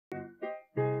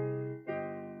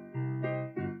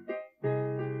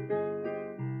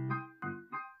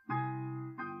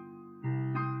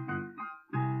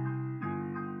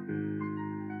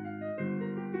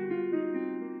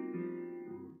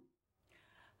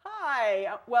Hi,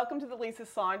 welcome to the Lisa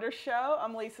Saunders Show.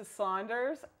 I'm Lisa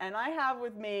Saunders, and I have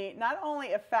with me not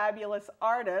only a fabulous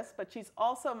artist, but she's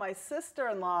also my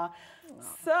sister-in-law.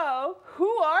 So, who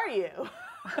are you?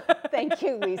 Thank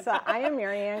you, Lisa. I am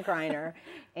Marianne Greiner,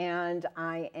 and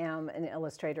I am an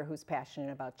illustrator who's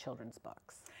passionate about children's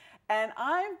books. And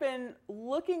I've been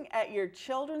looking at your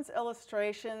children's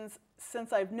illustrations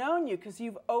since I've known you, because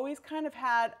you've always kind of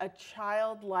had a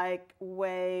childlike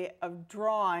way of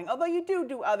drawing, although you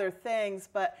do other things.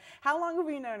 But how long have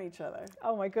we known each other?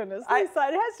 Oh my goodness, Lisa,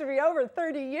 it has to be over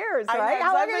 30 years, right?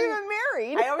 How long have you been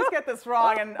married? I always get this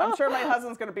wrong, and I'm sure my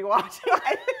husband's going to be watching.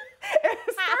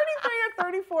 It's 33 or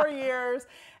 34 years.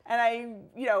 And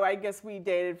I guess we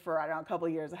dated for, I don't know, a couple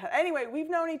of years ahead. Anyway, we've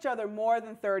known each other more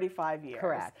than 35 years.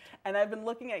 Correct. And I've been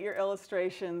looking at your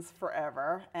illustrations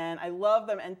forever, and I love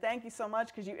them. And thank you so much,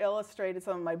 because you illustrated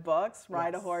some of my books,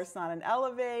 Ride a Horse, Not an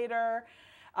Elevator,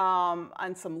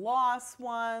 and some lost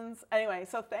ones. Anyway,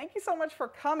 so thank you so much for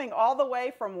coming all the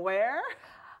way from where?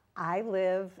 I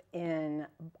live in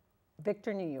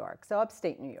Victor, New York, so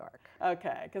upstate New York.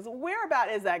 Okay, because whereabout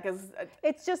is that? Because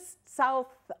it's just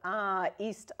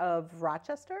southeast of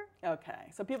Rochester.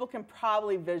 Okay, so people can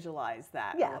probably visualize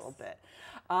that Yes. a little bit.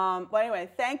 Well, anyway,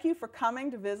 thank you for coming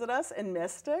to visit us in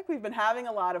Mystic. We've been having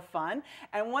a lot of fun,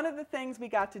 and one of the things we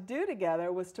got to do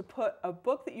together was to put a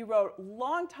book that you wrote a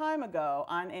long time ago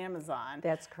on Amazon.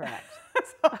 That's correct.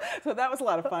 So that was a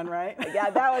lot of fun, right? Yeah,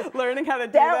 that was learning how to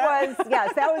do that.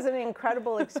 Yes, that was an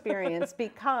incredible experience,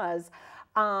 because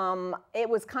it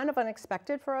was kind of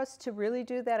unexpected for us to really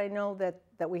do that. I know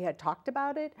that we had talked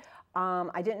about it.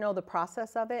 I didn't know the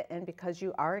process of it, and because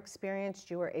you are experienced,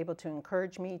 you were able to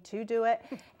encourage me to do it.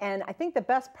 And I think the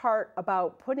best part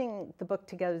about putting the book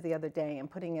together the other day and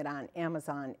putting it on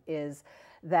Amazon is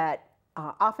that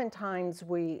oftentimes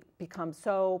we become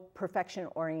so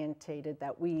perfection-orientated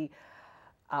that we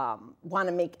want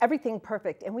to make everything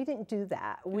perfect, and we didn't do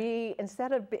that. We,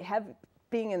 instead of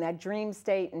being in that dream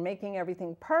state and making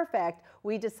everything perfect,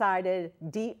 we decided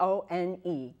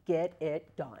D-O-N-E, get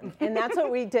it done. And that's what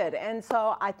we did. And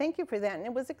so I thank you for that, and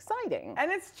it was exciting.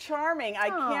 And it's charming. I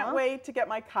can't wait to get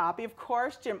my copy. Of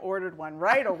course, Jim ordered one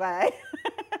right away.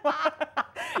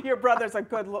 Your brother's a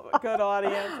good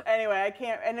audience. Anyway, I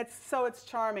can't, and it's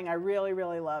charming. I really,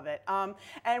 really love it.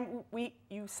 And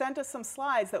you sent us some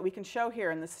slides that we can show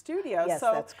here in the studio. Yes,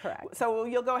 that's correct. So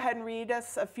you'll go ahead and read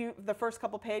us the first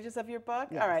couple pages of your book?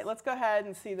 Yes. All right, let's go ahead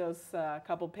and see those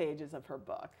couple pages of her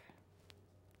book.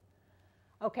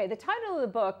 Okay, the title of the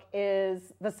book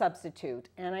is The Substitute,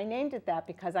 and I named it that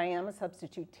because I am a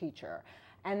substitute teacher.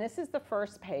 And this is the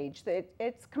first page.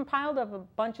 It's compiled of a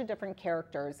bunch of different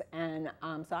characters, and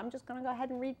so I'm just going to go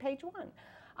ahead and read page 1.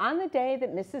 On the day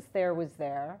that Mrs. Thayer was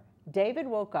there, David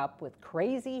woke up with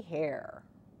crazy hair.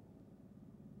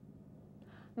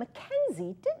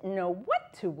 Mackenzie didn't know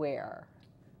what to wear.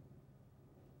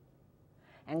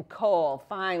 And Cole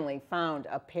finally found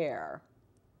a pair.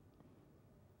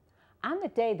 On the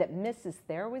day that Mrs.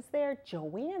 Thayer was there,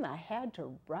 Joanna had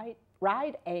to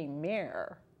ride a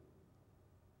mare.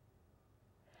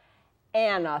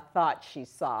 Anna thought she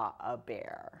saw a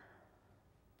bear.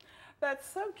 That's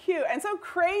so cute and so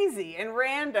crazy and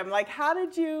random. Like, how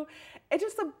did you, it's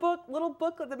just a little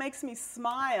booklet that makes me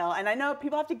smile. And I know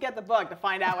people have to get the book to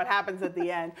find out what happens at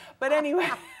the end. But anyway,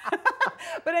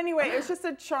 it's just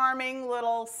a charming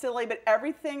little silly, but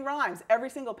everything rhymes. Every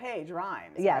single page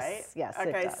rhymes, yes, right? Yes, okay,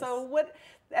 it does. So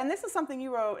and this is something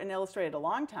you wrote and illustrated a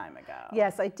long time ago.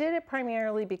 Yes, I did it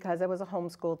primarily because I was a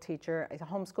homeschool teacher. I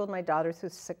homeschooled my daughter through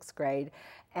 6th grade,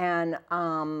 and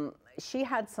she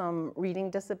had some reading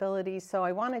disabilities, so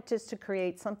I wanted just to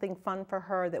create something fun for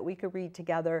her that we could read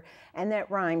together and that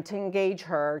rhymed, to engage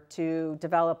her to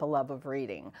develop a love of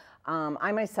reading.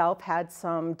 I myself had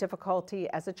some difficulty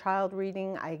as a child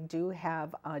reading. I do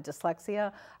have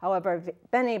dyslexia. However, I've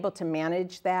been able to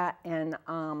manage that, and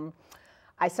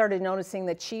I started noticing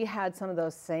that she had some of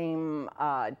those same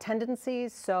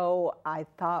tendencies, so I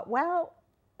thought, well,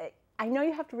 I know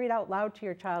you have to read out loud to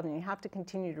your child and you have to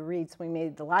continue to read, so we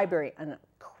made the library an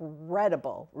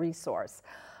incredible resource.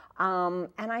 And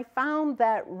I found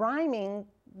that rhyming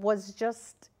was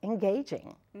just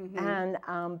engaging. And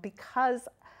because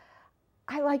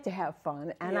I like to have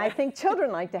fun, and I think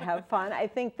children like to have fun, I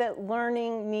think that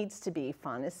learning needs to be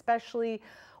fun, especially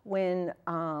when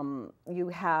you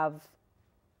have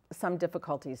some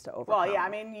difficulties to overcome. Well, yeah, I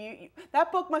mean, that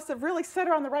book must have really set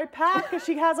her on the right path, because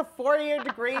she has a 4-year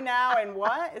degree now in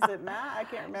what? Is it math? I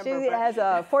can't remember. She has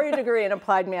a 4-year degree in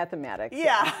applied mathematics.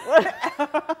 Yeah.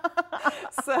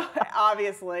 So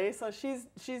obviously, so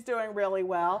she's doing really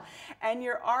well, and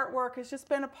your artwork has just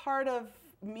been a part of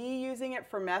me using it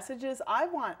for messages, I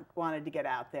wanted to get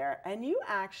out there. And you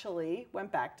actually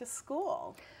went back to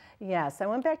school. Yes, I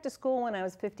went back to school when I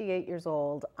was 58 years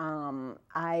old.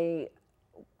 I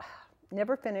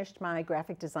never finished my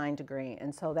graphic design degree,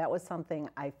 and so that was something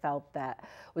I felt that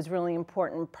was really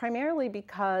important, primarily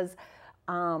because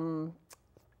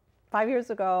 5 years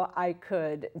ago, I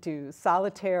could do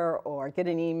solitaire or get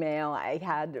an email. I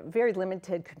had very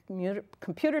limited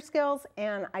computer skills,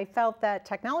 and I felt that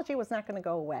technology was not going to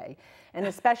go away, and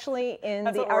especially in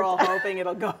That's the what we're all hoping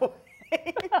it'll go away.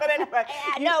 But anyway,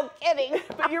 no kidding.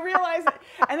 But you realize,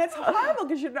 and it's horrible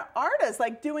because you're an artist,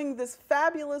 like doing this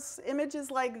fabulous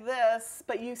images like this,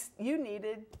 but you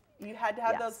had to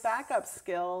have those backup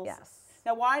skills. Yes.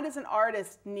 Now, why does an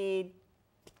artist need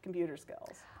computer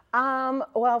skills?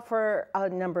 Well, for a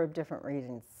number of different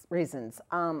reasons.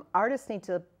 Artists need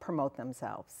to promote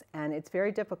themselves, and it's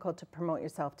very difficult to promote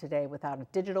yourself today without a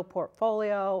digital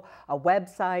portfolio, a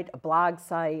website, a blog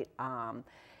site,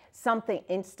 something,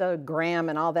 Instagram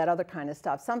and all that other kind of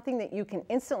stuff, something that you can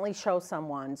instantly show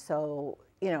someone. So,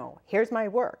 you know, here's my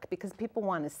work, because people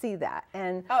want to see that.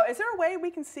 And oh, is there a way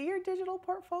we can see your digital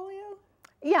portfolio?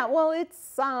 yeah, well,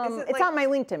 it's like, on my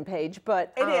LinkedIn page,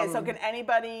 but it is. So can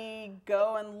anybody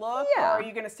go and look, yeah. or are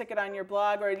you going to stick it on your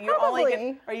blog, or are you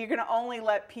are you going to only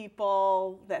let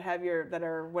people that have that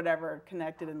are whatever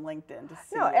connected in LinkedIn to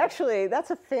see? No, it? actually,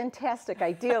 that's a fantastic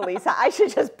idea, Lisa. I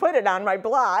should just put it on my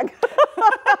blog.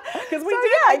 Because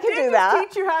I did do that.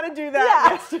 teach you how to do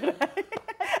that yesterday,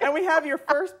 and we have your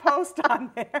first post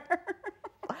on there.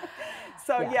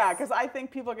 So yeah, because I think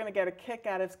people are going to get a kick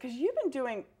out of it, because you've been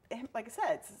doing, like I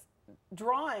said,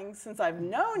 drawing since I've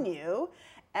known you,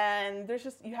 and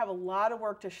you have a lot of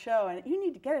work to show, and you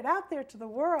need to get it out there to the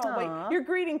world. But your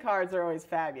greeting cards are always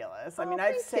fabulous. I mean,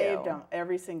 I've saved them,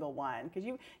 every single one, because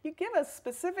you give us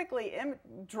specifically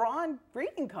drawn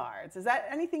greeting cards. Is that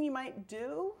anything you might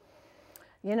do?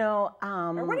 You know,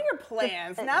 or what are your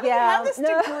plans now that you have this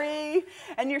degree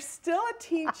and you're still a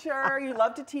teacher? You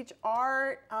love to teach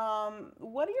art.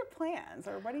 What are your plans,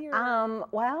 or what are your?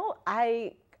 Well,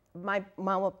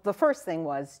 the first thing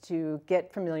was to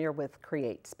get familiar with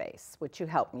CreateSpace, which you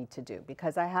helped me to do,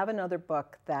 because I have another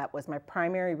book that was my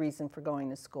primary reason for going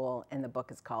to school, and the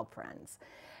book is called Friends.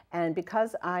 And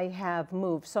because I have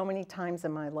moved so many times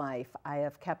in my life, I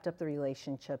have kept up the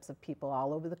relationships of people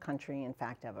all over the country. In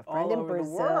fact, I have a friend in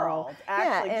Brazil. All over the world.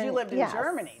 Actually, because you lived in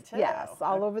Germany too. Yes,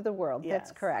 all over the world. Yes.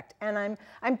 That's correct. And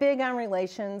I'm big on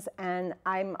relations, and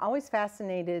I'm always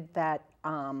fascinated that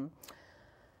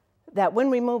that when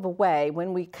we move away,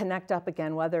 when we connect up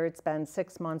again, whether it's been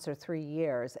 6 months or 3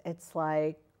 years, it's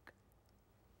like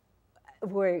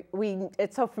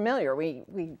it's so familiar.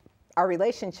 Our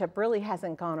relationship really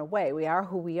hasn't gone away. We are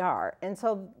who we are. And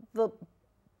so the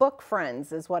book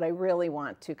Friends is what I really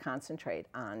want to concentrate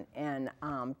on and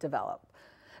develop.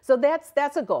 So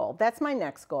that's a goal. That's my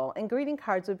next goal. And greeting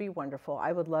cards would be wonderful.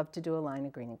 I would love to do a line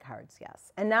of greeting cards,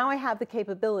 yes. And now I have the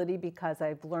capability, because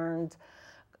I've learned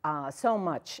so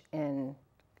much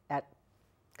at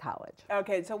college.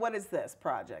 Okay, so what is this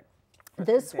project?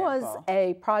 This was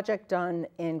a project done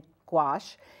in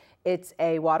gouache. It's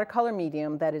a watercolor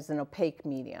medium that is an opaque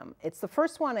medium. It's the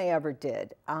first one I ever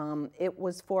did. It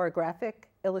was for a graphic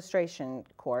illustration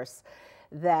course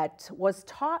that was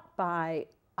taught by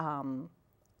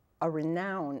a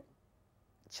renowned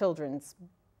children's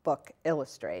book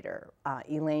illustrator,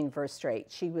 Elaine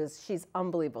Verstraete. She's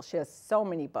unbelievable. She has so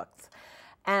many books.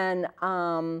 And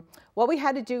what we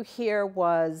had to do here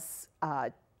was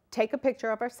take a picture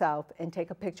of ourselves and take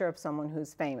a picture of someone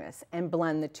who's famous and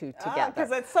blend the two together. Because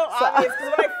it's so obvious.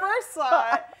 Because when I first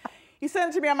saw it, you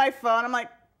sent it to me on my phone. I'm like,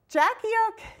 Jackie,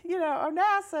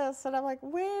 Onassis. And I'm like,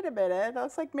 wait a minute. That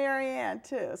looks like Marianne,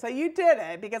 too. So you did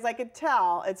it, because I could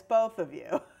tell it's both of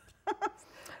you.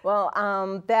 Well,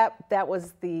 that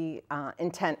was the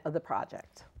intent of the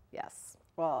project, yes.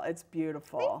 Well, it's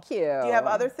beautiful. Thank you. Do you have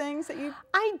other things that you?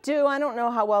 I do. I don't know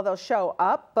how well they'll show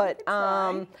up, but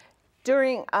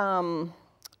during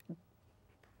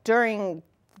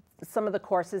some of the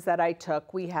courses that I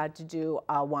took, we had to do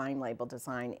a wine label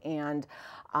design, and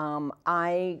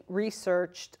I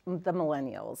researched the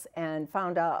millennials and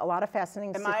found out a lot of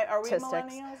fascinating statistics. Are we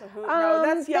millennials? Or who? No,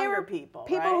 that's younger people.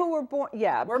 People right? who were born.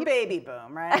 Yeah, we're baby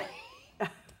boom, right?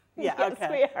 Yeah, yes, okay.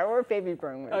 we are. We're baby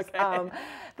boomers. Okay.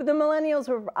 But the millennials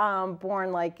were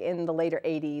born like in the later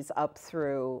 80s up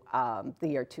through the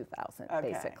year 2000,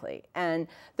 basically. And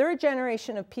they're a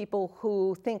generation of people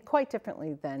who think quite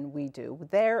differently than we do.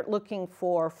 They're looking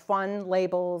for fun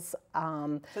labels.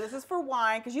 So this is for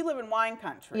wine, because you live in wine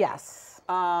country. Yes.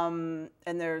 And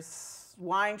there's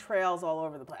wine trails all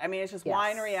over the place. I mean, it's just Yes.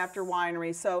 winery after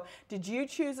winery. So did you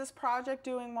choose this project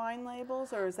doing wine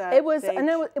labels, or is that It was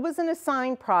an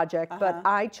assigned project, but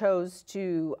I chose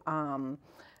to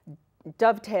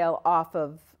dovetail off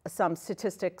of some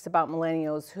statistics about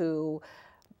millennials who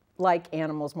like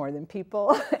animals more than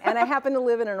people. And I happen to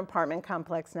live in an apartment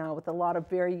complex now with a lot of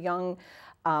very young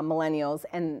millennials,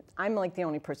 and I'm like the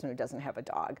only person who doesn't have a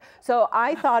dog. So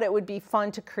I thought it would be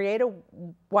fun to create a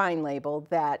wine label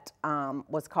that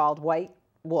was called White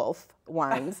Wolf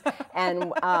Wines,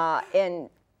 and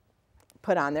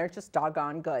put on there just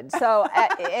doggone good. So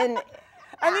and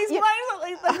these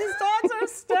wines, like, these dogs are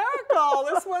hysterical.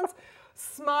 This one's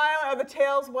smiling, the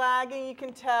tail's wagging, you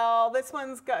can tell. This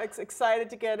one's excited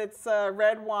to get its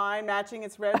red wine, matching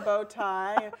its red bow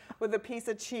tie with a piece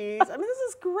of cheese. I mean, this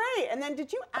is great. And then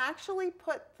did you actually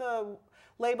put the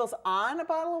labels on a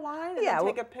bottle of wine and then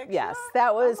take a picture? Yes,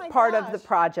 that was part of the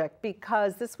project,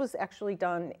 because this was actually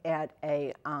done at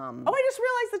a... Oh, I just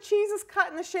realized the cheese is cut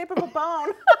in the shape of a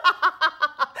bone.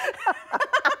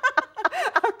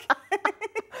 Okay.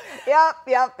 Yep.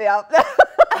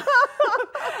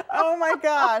 Oh my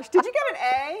gosh. Did you get an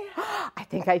A? I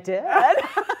think I did.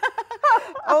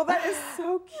 Oh, that is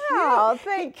so cute. Oh,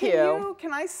 thank you.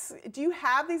 Do you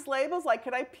have these labels? Like,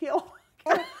 could I peel?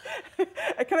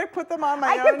 Can I put them on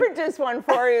my own? I can produce one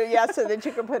for you, yes, so that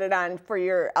you can put it on for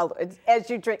your, as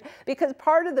you drink. Because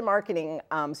part of the marketing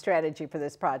strategy for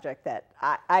this project that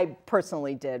I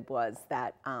personally did was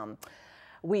that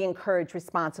we encourage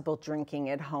responsible drinking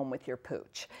at home with your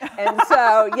pooch. And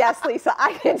so, yes, Lisa,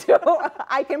 I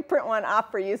can print one off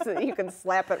for you so that you can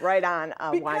slap it right on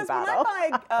a wine bottle.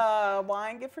 Because when I buy a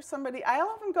wine gift for somebody, I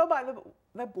often go by the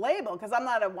label, because I'm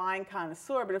not a wine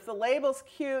connoisseur, but if the label's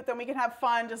cute, then we can have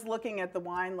fun just looking at the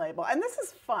wine label. And this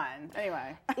is fun.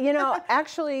 Anyway. You know,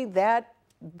 actually, that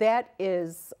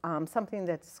is something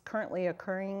that's currently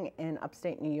occurring in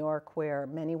upstate New York, where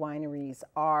many wineries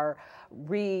are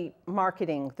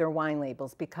remarketing their wine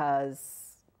labels,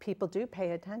 because people do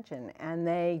pay attention and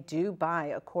they do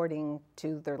buy according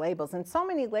to their labels. And so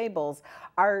many labels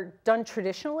are done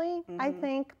traditionally, I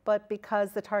think, but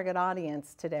because the target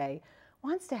audience today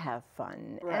wants to have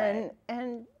fun. Right.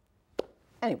 And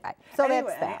anyway, so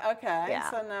that's that. Okay.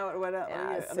 Yeah. So now what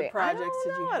other See, projects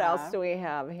did you have? What else do we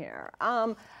have here?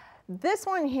 This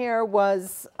one here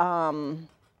was a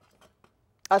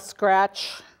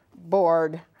scratch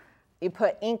board. You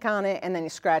put ink on it and then you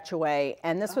scratch away.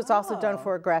 And this was also done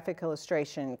for a graphic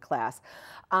illustration class.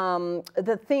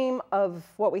 The theme of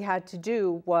what we had to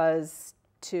do was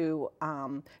to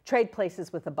trade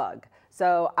places with a bug.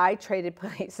 So I traded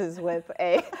places with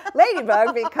a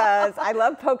ladybug because I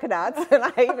love polka dots, and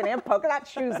I even have polka dot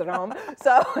shoes at home.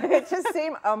 So it just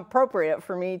seemed appropriate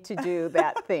for me to do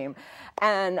that theme.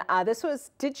 And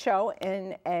this did show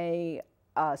in a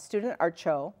student art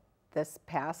show this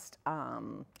past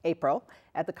April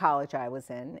at the college I was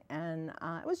in, and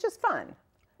it was just fun.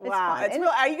 Wow, it's real.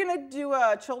 Are you going to do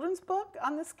a children's book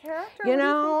on this character? You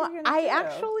know, I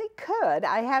actually could.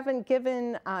 I haven't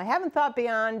thought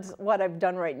beyond what I've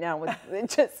done right now. With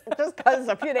just because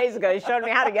a few days ago you showed me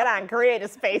how to get on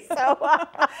CreateSpace. So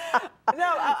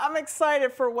no, I'm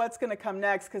excited for what's going to come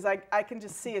next, because I can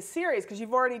just see a series, because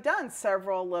you've already done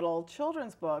several little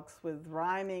children's books with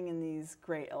rhyming and these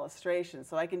great illustrations.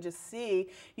 So I can just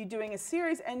see you doing a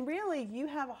series, and really you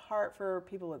have a heart for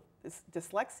people with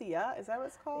dyslexia. Is that what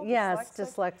it's called? Yes,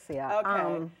 dyslexia.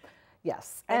 Okay.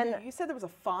 Yes. And you said there was a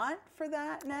font for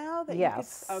that now? That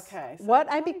yes. You could, okay. So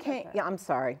what I became, I'm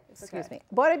sorry, excuse okay. me.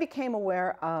 What I became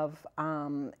aware of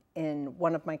in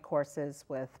one of my courses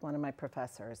with one of my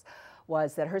professors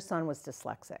was that her son was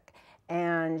dyslexic.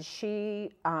 And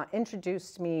she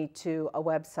introduced me to a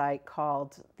website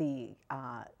called the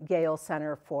Yale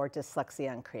Center for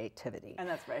Dyslexia and Creativity. And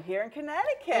that's right here in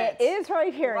Connecticut. It is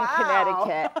right here in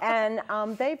Connecticut. And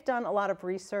they've done a lot of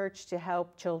research to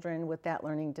help children with that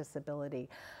learning disability.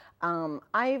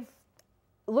 I've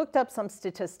looked up some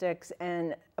statistics,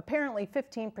 and apparently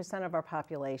 15% of our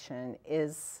population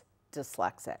is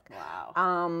dyslexic.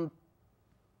 Wow.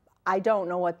 I don't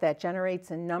know what that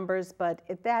generates in numbers, but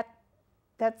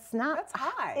that's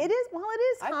high. It is, well, it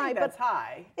is high. I think that's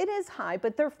high. It is high,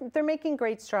 but they're making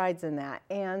great strides in that.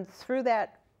 And through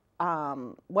that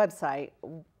website,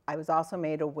 I was also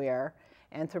made aware,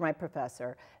 and through my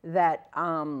professor, that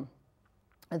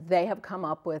they have come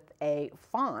up with a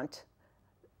font.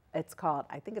 I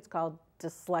think it's called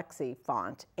Dyslexie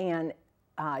font, and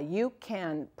you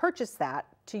can purchase that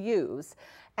to use,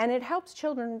 and it helps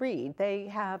children read. They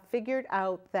have figured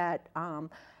out that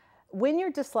when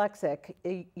you're dyslexic,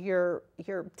 your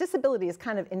disability is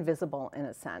kind of invisible in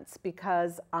a sense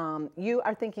because you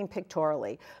are thinking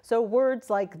pictorially. So words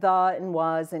like the and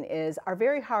was and is are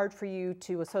very hard for you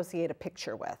to associate a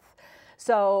picture with.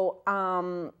 So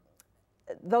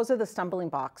those are the stumbling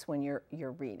blocks when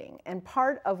you're reading. And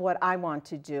part of what I want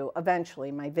to do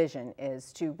eventually, my vision,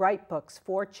 is to write books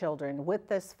for children with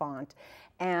this font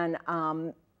and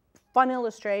fun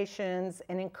illustrations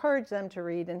and encourage them to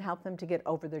read and help them to get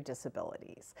over their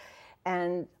disabilities.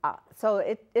 And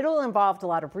so it'll involve a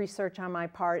lot of research on my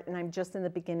part, and I'm just in the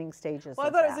beginning stages of that. Well,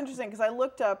 I thought it was interesting because I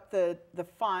looked up the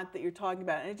font that you're talking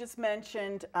about, and it just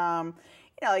mentioned,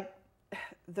 like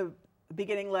the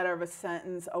beginning letter of a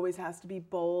sentence always has to be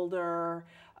bolder.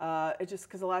 It just,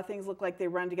 because a lot of things look like they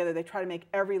run together. They try to make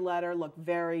every letter look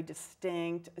very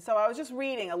distinct. So I was just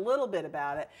reading a little bit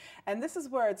about it. And this is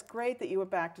where it's great that you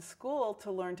went back to school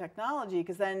to learn technology,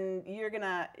 because then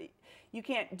you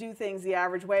can't do things the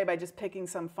average way by just picking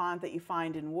some font that you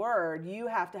find in Word. You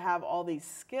have to have all these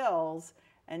skills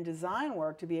and design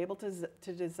work to be able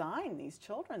to design these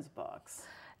children's books.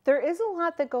 There is a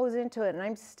lot that goes into it, and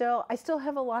I still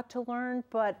have a lot to learn,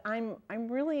 but I'm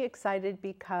really excited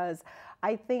because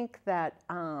I think that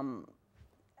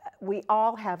we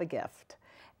all have a gift,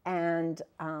 and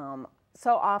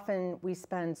so often we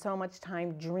spend so much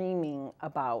time dreaming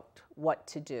about what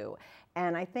to do,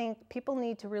 and I think people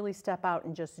need to really step out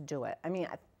and just do it. I mean,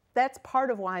 that's part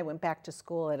of why I went back to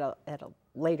school at a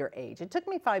later age. It took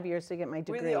me 5 years to get my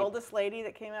degree. Were you the oldest lady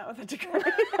that came out with a degree?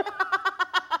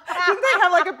 Didn't they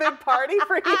have like a big party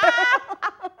for you?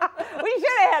 We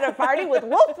should have had a party with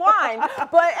wolf wine,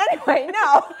 but anyway,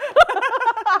 no.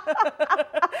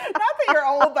 Not that you're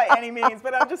old by any means,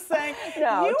 but I'm just saying,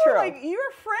 no, you true.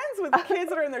 were friends with kids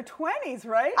that are in their 20s,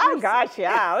 right? Oh gosh,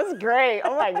 yeah, it was great.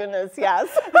 Oh my goodness, yes.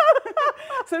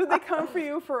 So did they come for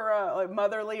you for like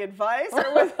motherly advice,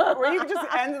 or were you just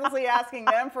endlessly asking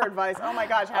them for advice? Oh my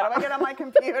gosh, how do I get on my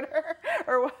computer?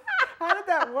 Or how did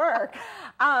that work?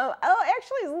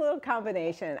 Actually, it's a little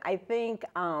combination. I think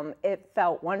it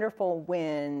felt wonderful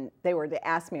when they were to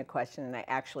ask me a question and I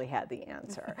actually had the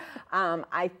answer.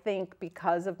 I think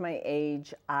because of my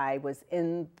age, I was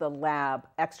in the lab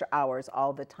extra hours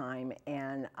all the time,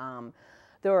 and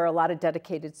there were a lot of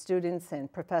dedicated students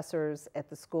and professors at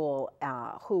the school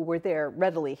who were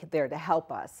readily there to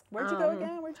help us. Where'd you go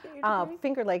again? Where'd you get your degree?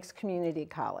 Finger Lakes Community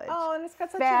College. Oh, and it's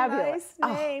got such Fabulous. a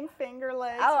nice name, Finger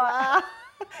Lakes. Oh. Wow.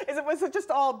 Was it just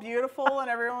all beautiful and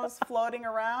everyone was floating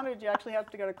around, or did you actually have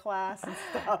to go to class and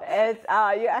stuff?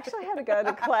 You actually had to go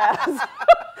to class.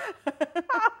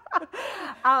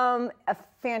 A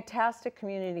fantastic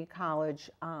community college.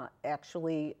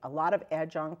 Actually, a lot of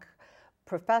adjunct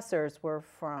professors were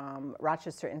from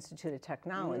Rochester Institute of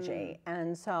Technology,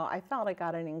 and so I felt I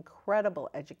got an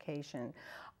incredible education.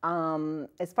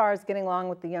 As far as getting along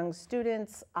with the young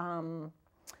students,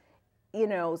 you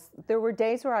know, there were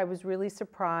days where I was really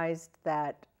surprised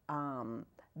that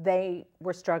they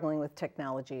were struggling with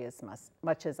technology as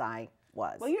much as I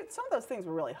was. Well, some of those things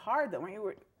were really hard, though, weren't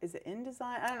you? Is it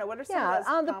InDesign? I don't know. What are some yeah, of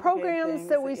those the programs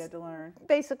that we you had to learn?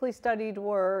 Basically studied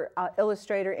were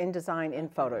Illustrator, InDesign,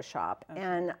 and Photoshop,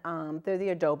 and they're the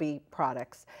Adobe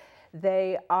products.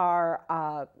 They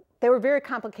were very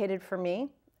complicated for me,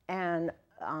 and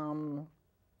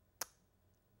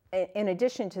in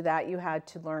addition to that, you had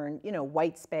to learn, you know,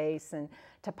 white space and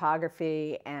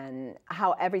topography and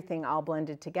how everything all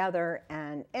blended together,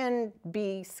 and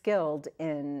be skilled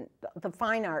in the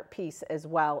fine art piece as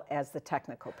well as the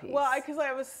technical piece. Well, because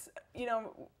I was, you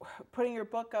know, putting your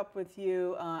book up with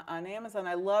you on Amazon,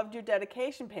 I loved your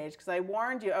dedication page, because I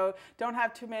warned you, oh, don't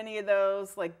have too many of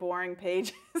those like boring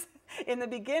pages in the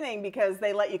beginning, because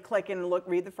they let you click and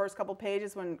read the first couple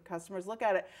pages when customers look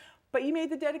at it. But you made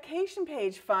the dedication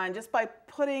page fun just by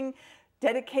putting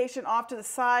dedication off to the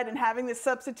side and having the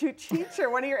substitute teacher,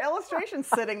 one of your illustrations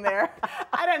sitting there.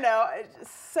 I don't know.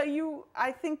 So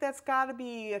I think that's got to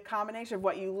be a combination of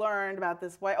what you learned about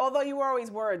this way, although you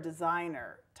always were a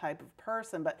designer type of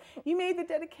person, but you made the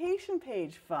dedication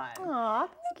page fun. Aw,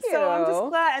 thank you. So I'm just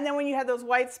glad. And then when you had those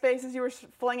white spaces, you were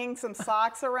flinging some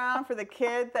socks around for the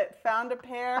kid that found a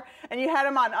pair, and you had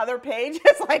them on other pages.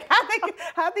 Like,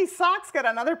 how'd these socks get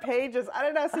on other pages? I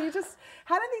don't know. So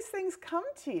how did these things come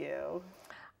to you?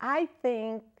 I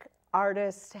think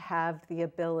artists have the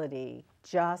ability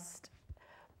just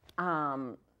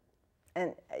to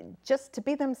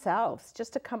be themselves,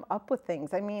 just to come up with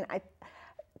things. I mean,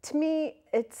 to me,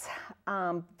 it's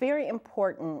very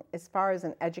important, as far as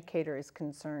an educator is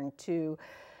concerned, to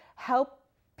help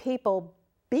people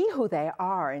be who they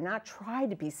are and not try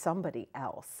to be somebody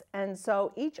else. And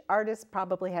so each artist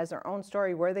probably has their own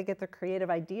story, where they get their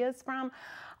creative ideas from.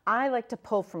 I like to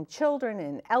pull from children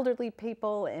and elderly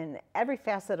people in every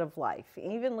facet of life,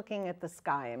 even looking at the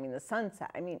sky, I mean, the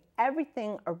sunset. I mean,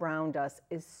 everything around us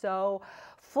is so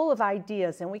full of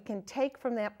ideas, and we can take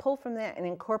from that, pull from that, and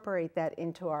incorporate that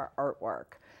into our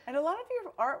artwork. And a lot of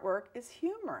your artwork is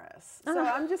humorous. So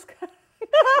I'm just kind of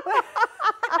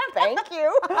Thank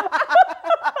you.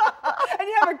 and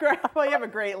you have a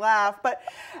great laugh, but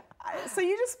so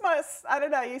you just must, I don't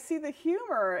know, you see the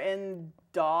humor in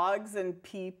dogs and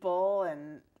people,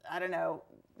 and I don't know,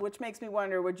 which makes me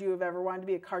wonder, would you have ever wanted to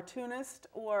be a cartoonist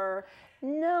or?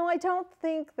 No, I don't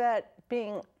think that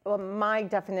my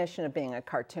definition of being a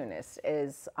cartoonist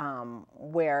is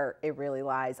where it really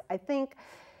lies. I think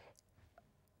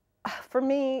for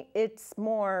me, it's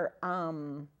more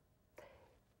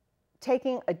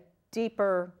taking a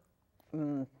deeper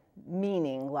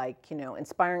meaning, like, you know,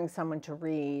 inspiring someone to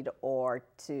read or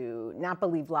to not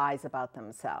believe lies about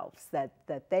themselves, that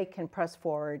they can press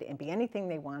forward and be anything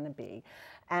they want to be,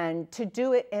 and to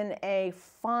do it in a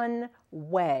fun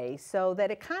way so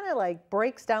that it kind of like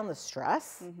breaks down the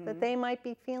stress that they might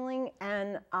be feeling.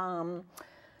 And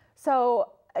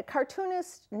so a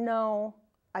cartoonist, no,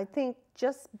 I think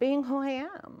just being who I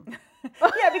am.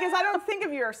 Yeah, because I don't think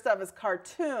of your stuff as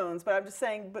cartoons, but I'm just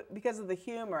saying, but because of the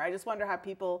humor, I just wonder how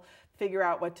people figure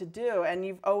out what to do. And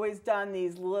you've always done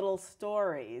these little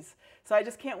stories, so I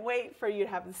just can't wait for you to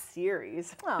have a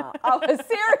series. Oh, a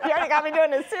series! You already got me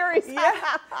doing a series.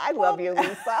 Yeah, I love you,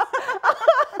 Lisa.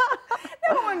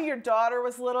 Now, when your daughter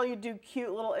was little, you do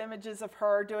cute little images of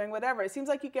her doing whatever. It seems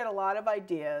like you get a lot of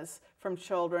ideas from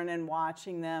children and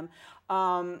watching them.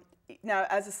 Now,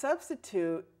 as a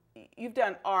substitute, you've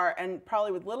done art and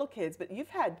probably with little kids, but you've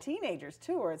had teenagers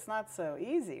too, where it's not so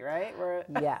easy, right?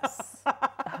 Yes,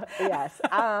 yes.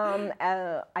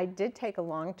 I did take a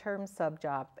long-term sub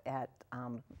job at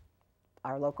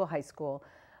our local high school,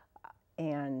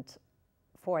 and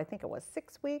for I think it was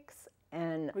 6 weeks.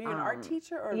 And were you an art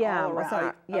teacher or yeah, all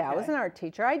around? I was an art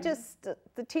teacher. I just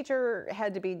the teacher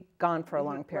had to be gone for a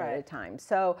long period of time,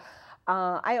 so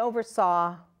I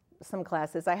oversaw some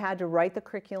classes. I had to write the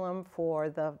curriculum for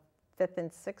the 5th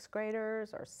and 6th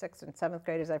graders, or 6th and 7th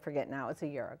graders, I forget now, it's a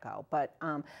year ago. But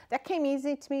that came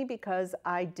easy to me because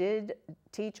I did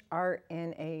teach art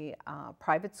in a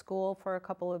private school for a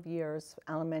couple of years,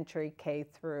 elementary K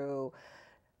through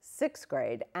 6th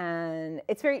grade. And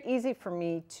it's very easy for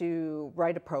me to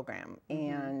write a program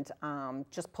and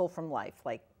just pull from life.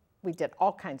 Like, we did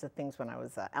all kinds of things when I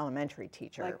was an elementary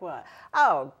teacher. Like what?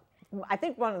 Oh, I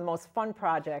think one of the most fun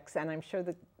projects, and I'm sure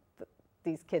that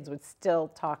these kids would still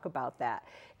talk about that,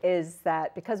 is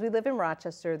that because we live in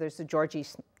Rochester, there's the George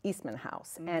Eastman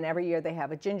House, and every year they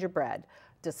have a gingerbread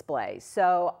display.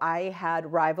 So I had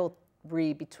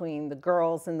rivalry between the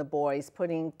girls and the boys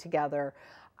putting together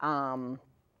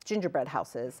gingerbread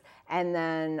houses, and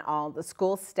then all the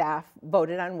school staff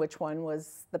voted on which one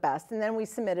was the best, and then we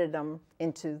submitted them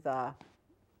into the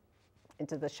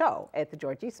show at the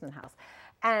George Eastman House.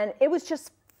 And it was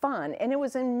just fun, and it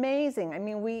was amazing. I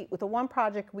mean, with the one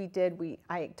project we did,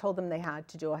 I told them they had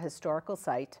to do a historical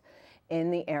site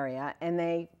in the area, and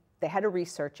they had to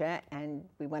research it, and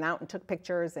we went out and took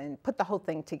pictures and put the whole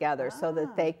thing together so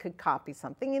that they could copy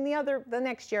something. And the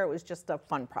next year it was just a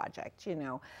fun project, you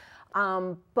know.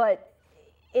 But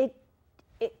it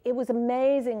was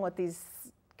amazing what these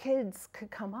kids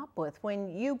could come up with when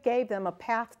you gave them a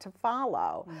path to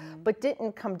follow, but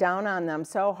didn't come down on them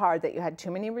so hard that you had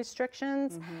too many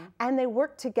restrictions, and they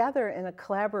worked together in a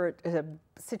collaborative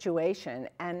situation,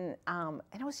 and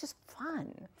it was just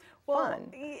fun. Well,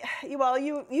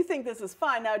 you think this is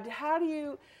fun. Now, how do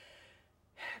you?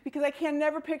 Because I can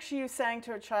never picture you saying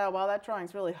to a child, "Wow, that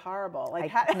drawing's really horrible."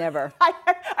 Like, never.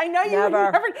 I know you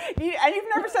never. And you've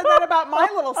never said that about my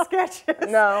little sketches.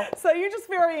 No. So you're just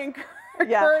very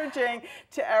encouraging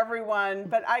to everyone.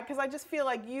 But because I just feel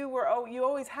like you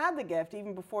always had the gift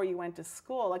even before you went to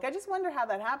school. Like, I just wonder how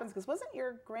that happens. Because wasn't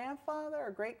your grandfather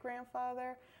or great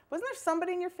grandfather? Wasn't there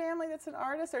somebody in your family that's an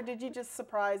artist, or did you just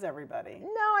surprise everybody? No,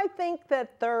 I think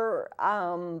that there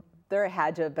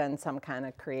had to have been some kind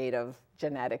of creative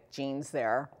genetic genes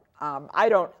there. I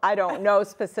don't know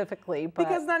specifically, but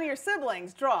because none of your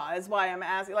siblings draw is why I'm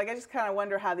asking. Like, I just kind of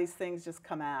wonder how these things just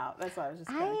come out. That's why I was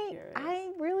just kind of curious.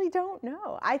 I really don't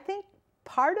know. I think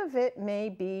part of it may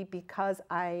be because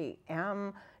I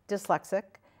am dyslexic,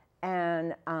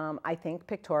 and I think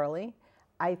pictorially.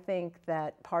 I think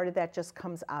that part of that just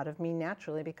comes out of me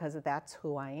naturally because that's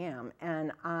who I am,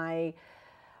 and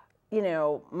you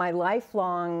know, my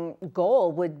lifelong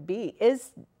goal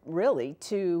is really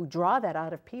to draw that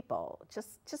out of people.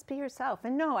 Just be yourself.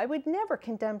 And no, I would never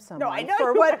condemn someone I know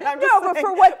for you what would. but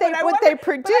for what they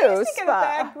produce. But I used to get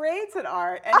bad grades in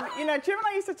art, and you know, Jim and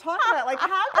I used to talk about like,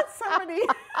 how could somebody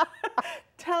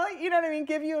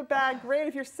give you a bad grade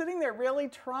if you're sitting there really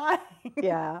trying?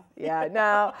 Yeah.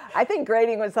 No, I think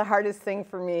grading was the hardest thing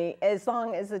for me. As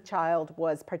long as the child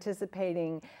was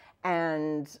participating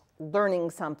and learning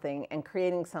something and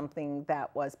creating something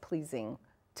that was pleasing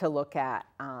to look at,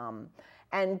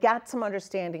 and got some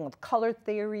understanding of color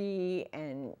theory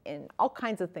and all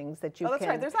kinds of things that you can. Oh, that's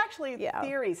right. There's actually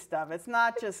theory stuff. It's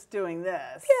not just doing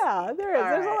this. Yeah, there is.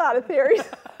 There's a lot of theories.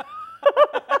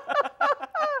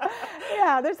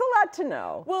 Yeah, there's a lot to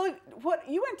know. Well,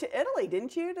 you went to Italy,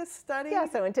 didn't you, to study?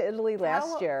 Yes, I went to Italy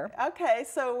last year. Okay,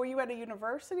 so were you at a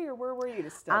university, or where were you to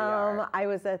study art? I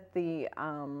was at the,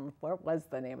 what was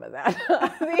the name of that?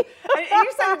 And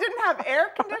you said you didn't have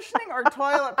air conditioning or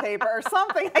toilet paper or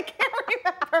something. I can't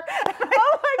remember.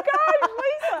 Oh my gosh,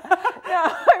 Lisa! No,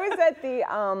 I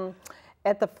was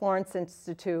at the Florence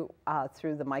Institute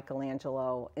through the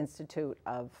Michelangelo Institute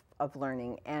of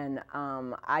Learning, and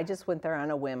I just went there on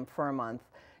a whim for a month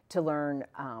to learn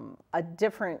a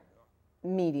different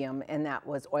medium, and that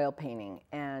was oil painting,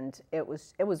 and it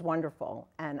was wonderful.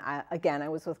 And I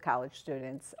was with college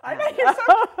students. I know you're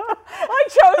so. I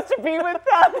chose to be with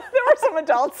them. There were some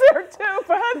adults there too,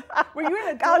 but were you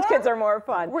in a college dorm? Kids are more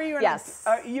fun. Were you in yes.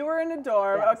 You were in a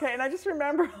dorm, yes. Okay, and I just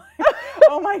remember,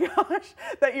 oh my gosh,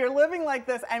 that you're living like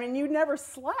this. I mean, you never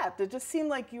slept. It just seemed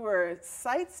like you were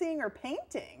sightseeing or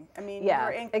painting. I mean, you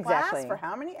were in class for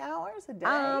how many hours a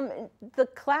day? The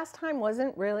class time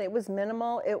wasn't really, it was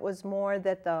minimal. It was more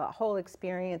that the whole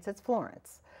experience, it's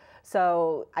Florence.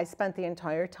 So I spent the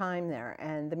entire time there,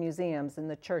 and the museums and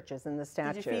the churches and the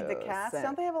statues. Did you feed the cats?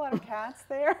 Don't they have a lot of cats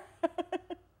there?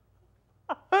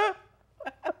 Did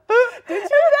they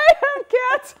have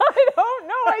cats? I don't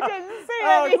know. I didn't see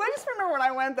any. I just remember when I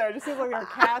went there, it just seems like there were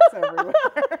cats everywhere.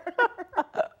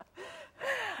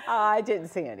 I didn't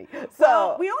see any. So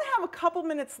well, we only have a couple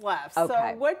minutes left.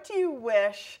 Okay. So what do you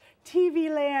wish TV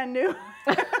land knew?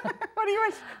 What do you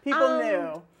wish people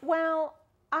knew? Well,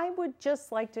 I would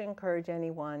just like to encourage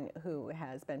anyone who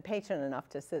has been patient enough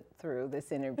to sit through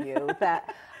this interview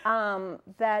that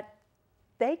that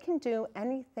they can do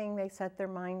anything they set their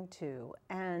mind to,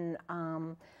 and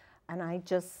I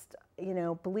just, you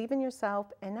know, believe in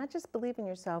yourself, and not just believe in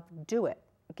yourself, do it.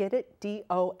 Get it?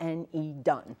 D-O-N-E,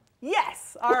 done.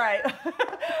 Yes. All right.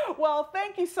 Well,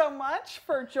 thank you so much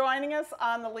for joining us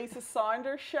on the Lisa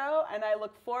Saunders Show, and I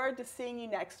look forward to seeing you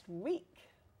next week.